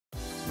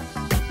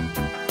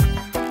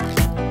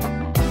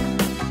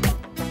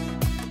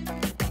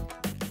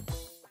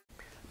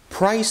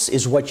Price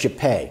is what you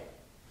pay.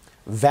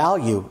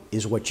 Value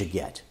is what you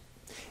get.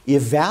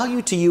 If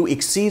value to you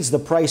exceeds the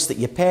price that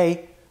you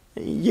pay,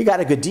 you got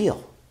a good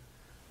deal.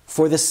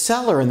 For the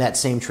seller in that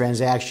same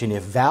transaction,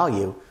 if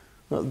value,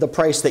 the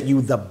price that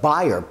you, the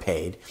buyer,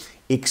 paid,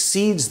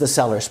 exceeds the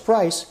seller's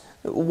price,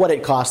 what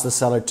it costs the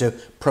seller to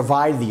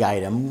provide the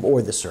item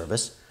or the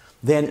service,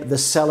 then the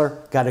seller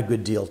got a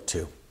good deal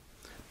too.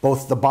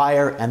 Both the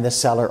buyer and the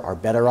seller are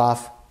better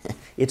off.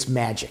 It's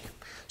magic.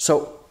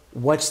 So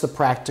what's the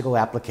practical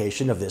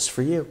application of this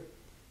for you?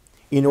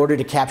 In order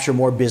to capture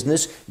more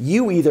business,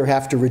 you either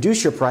have to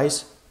reduce your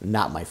price,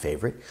 not my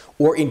favorite,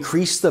 or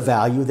increase the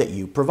value that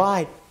you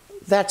provide.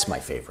 That's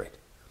my favorite.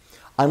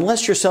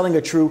 Unless you're selling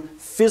a true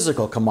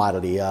physical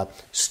commodity,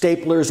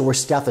 staplers or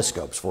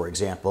stethoscopes, for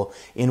example,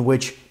 in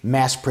which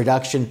mass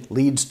production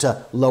leads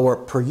to lower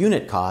per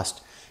unit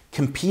cost,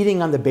 competing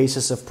on the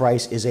basis of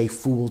price is a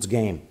fool's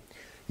game.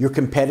 Your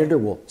competitor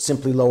will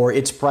simply lower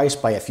its price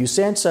by a few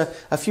cents,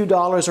 a few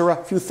dollars, or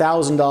a few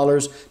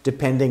 $1,000s,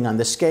 depending on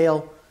the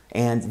scale,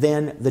 and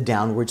then the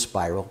downward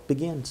spiral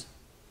begins.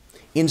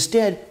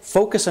 Instead,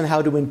 focus on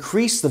how to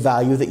increase the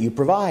value that you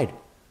provide.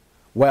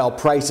 While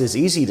price is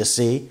easy to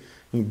see,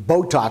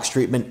 Botox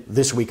treatment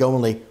this week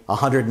only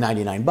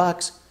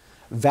 $199,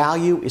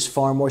 value is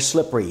far more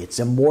slippery. It's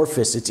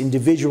amorphous, it's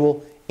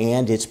individual,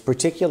 and it's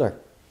particular.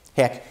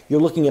 Heck, you're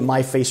looking at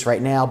my face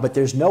right now, but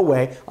there's no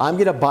way I'm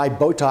going to buy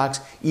Botox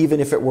even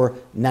if it were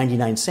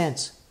 99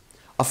 cents.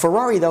 A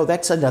Ferrari, though,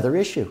 that's another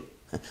issue.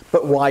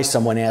 But why,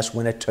 someone asks,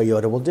 when a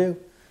Toyota will do?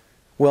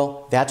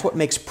 Well, that's what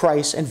makes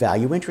price and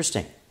value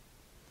interesting.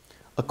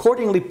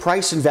 Accordingly,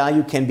 price and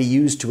value can be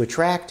used to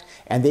attract,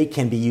 and they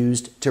can be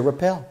used to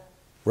repel.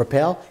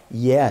 Repel?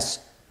 Yes.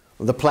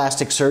 The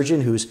plastic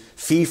surgeon whose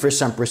fee for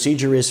some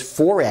procedure is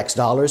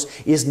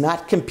 $4X is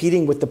not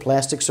competing with the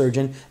plastic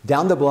surgeon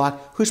down the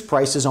block whose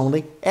price is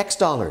only X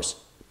dollars.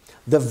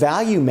 The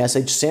value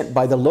message sent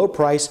by the low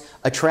price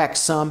attracts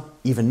some,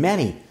 even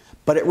many,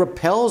 but it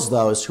repels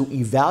those who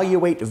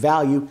evaluate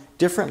value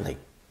differently.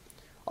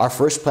 Our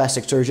first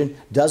plastic surgeon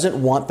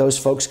doesn't want those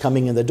folks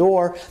coming in the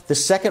door. The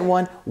second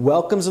one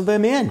welcomes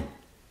them in.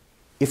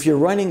 If you're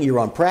running your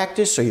own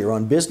practice or your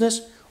own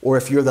business, or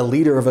if you're the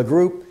leader of a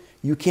group,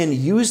 you can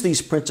use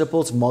these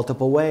principles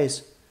multiple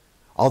ways.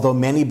 Although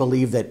many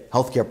believe that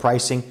healthcare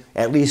pricing,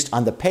 at least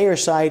on the payer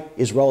side,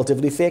 is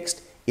relatively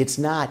fixed, it's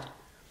not.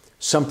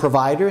 Some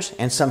providers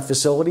and some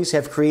facilities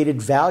have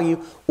created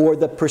value, or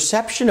the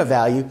perception of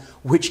value,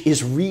 which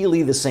is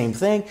really the same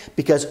thing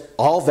because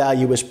all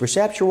value is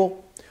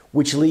perceptual,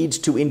 which leads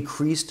to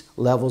increased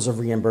levels of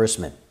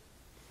reimbursement.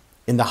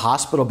 In the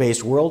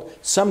hospital-based world,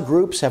 some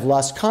groups have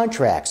lost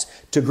contracts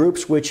to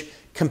groups which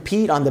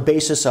compete on the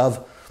basis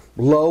of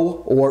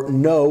low or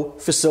no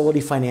facility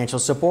financial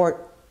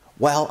support,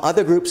 while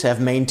other groups have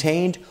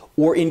maintained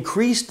or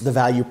increased the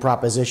value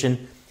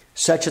proposition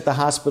such that the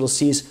hospital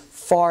sees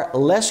far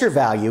lesser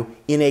value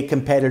in a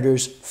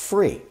competitor's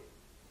free.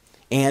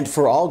 And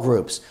for all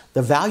groups,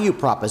 the value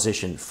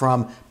proposition,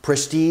 from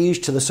prestige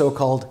to the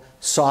so-called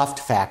soft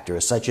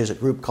factors such as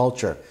group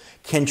culture,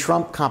 can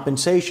trump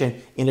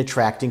compensation in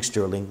attracting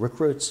sterling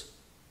recruits.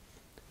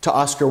 To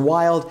Oscar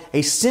Wilde,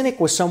 a cynic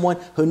was someone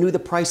who knew the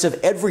price of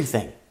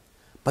everything,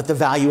 but the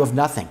value of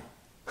nothing.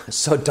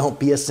 So don't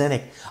be a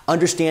cynic.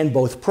 Understand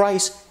both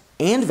price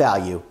and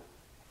value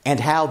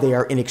and how they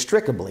are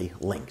inextricably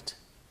linked.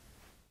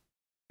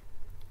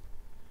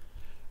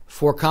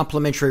 For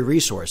complimentary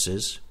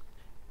resources,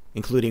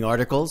 including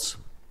articles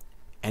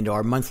and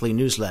our monthly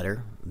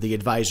newsletter, The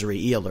Advisory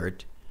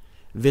E-Alert,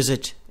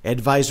 visit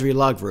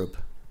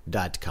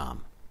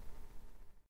advisorylawgroup.com.